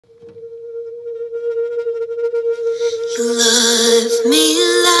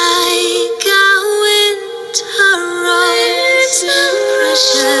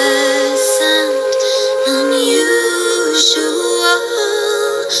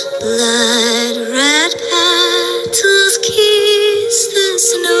Blood red petals kiss the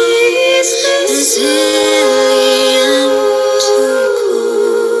snow, resilient to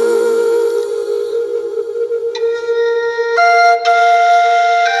cold.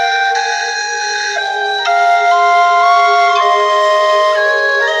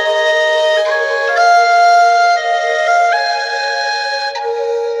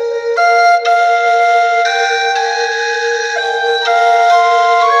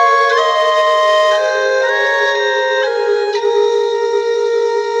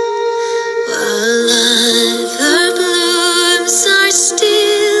 While other blooms are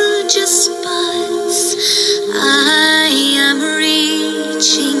still just buds, I am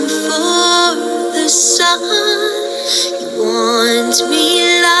reaching for the sun. You want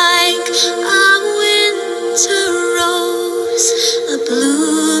me like a winter rose, a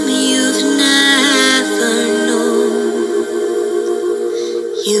bloom you've never known.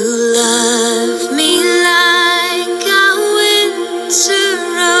 You love me like a winter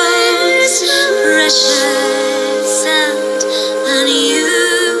rose, precious and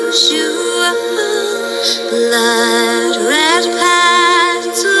unusual. Blood red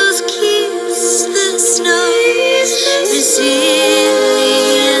petals kiss the snow,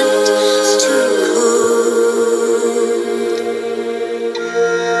 resilient to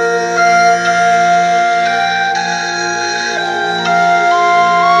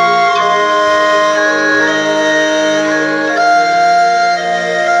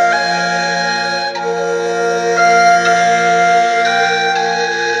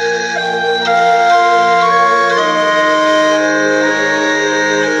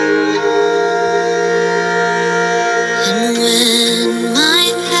And when my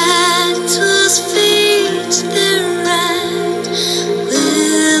petals fade their red,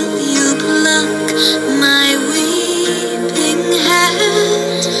 will you pluck my weeping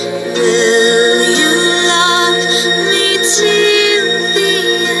head? Will you love me till the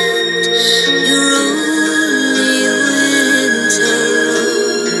end, your only winter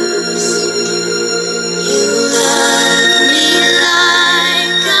rose? You love me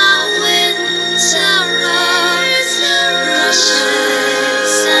like a winter rose,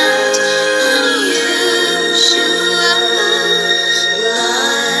 precious and unusual.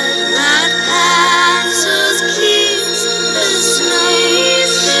 Blood red petals kiss the snow,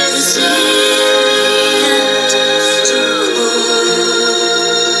 resilient to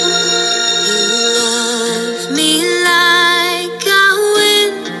cold. You love me like a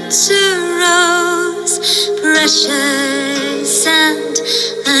winter rose, precious and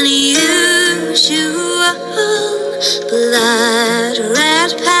unusual. Blood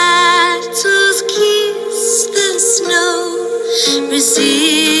red petals kiss the snow,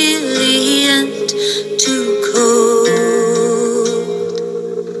 resilient